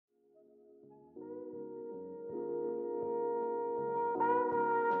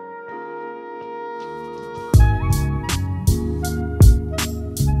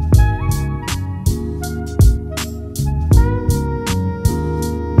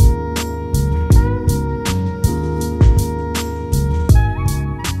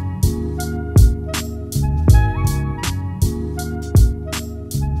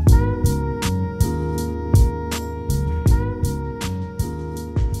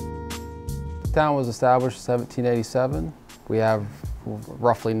town was established in 1787. We have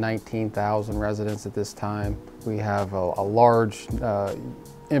roughly 19,000 residents at this time. We have a large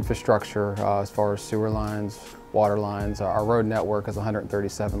infrastructure as far as sewer lines, water lines. Our road network is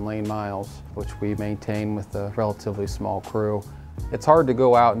 137 lane miles, which we maintain with a relatively small crew. It's hard to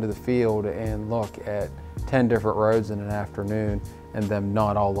go out into the field and look at 10 different roads in an afternoon and them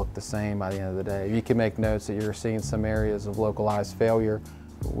not all look the same by the end of the day. You can make notes that you're seeing some areas of localized failure.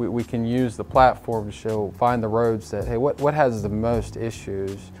 We can use the platform to find the roads that, hey, what has the most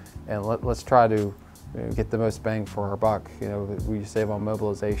issues, and let's try to get the most bang for our buck. We save on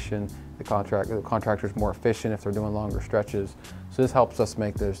mobilization, the contractor's more efficient if they're doing longer stretches. So this helps us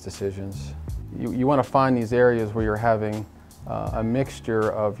make those decisions. You want to find these areas where you're having a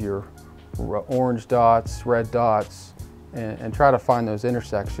mixture of your orange dots, red dots, and try to find those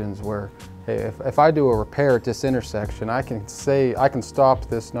intersections where, hey, if I do a repair at this intersection, I can stop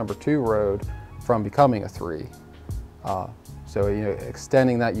this number 2 road from becoming a 3. So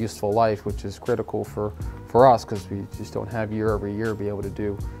extending that useful life, which is critical for us because we just don't have year over year be able to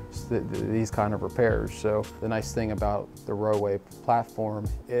do these kind of repairs. So the nice thing about the roadway platform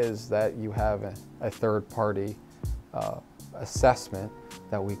is that you have a third-party assessment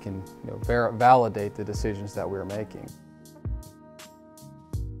that we can validate the decisions that we're making.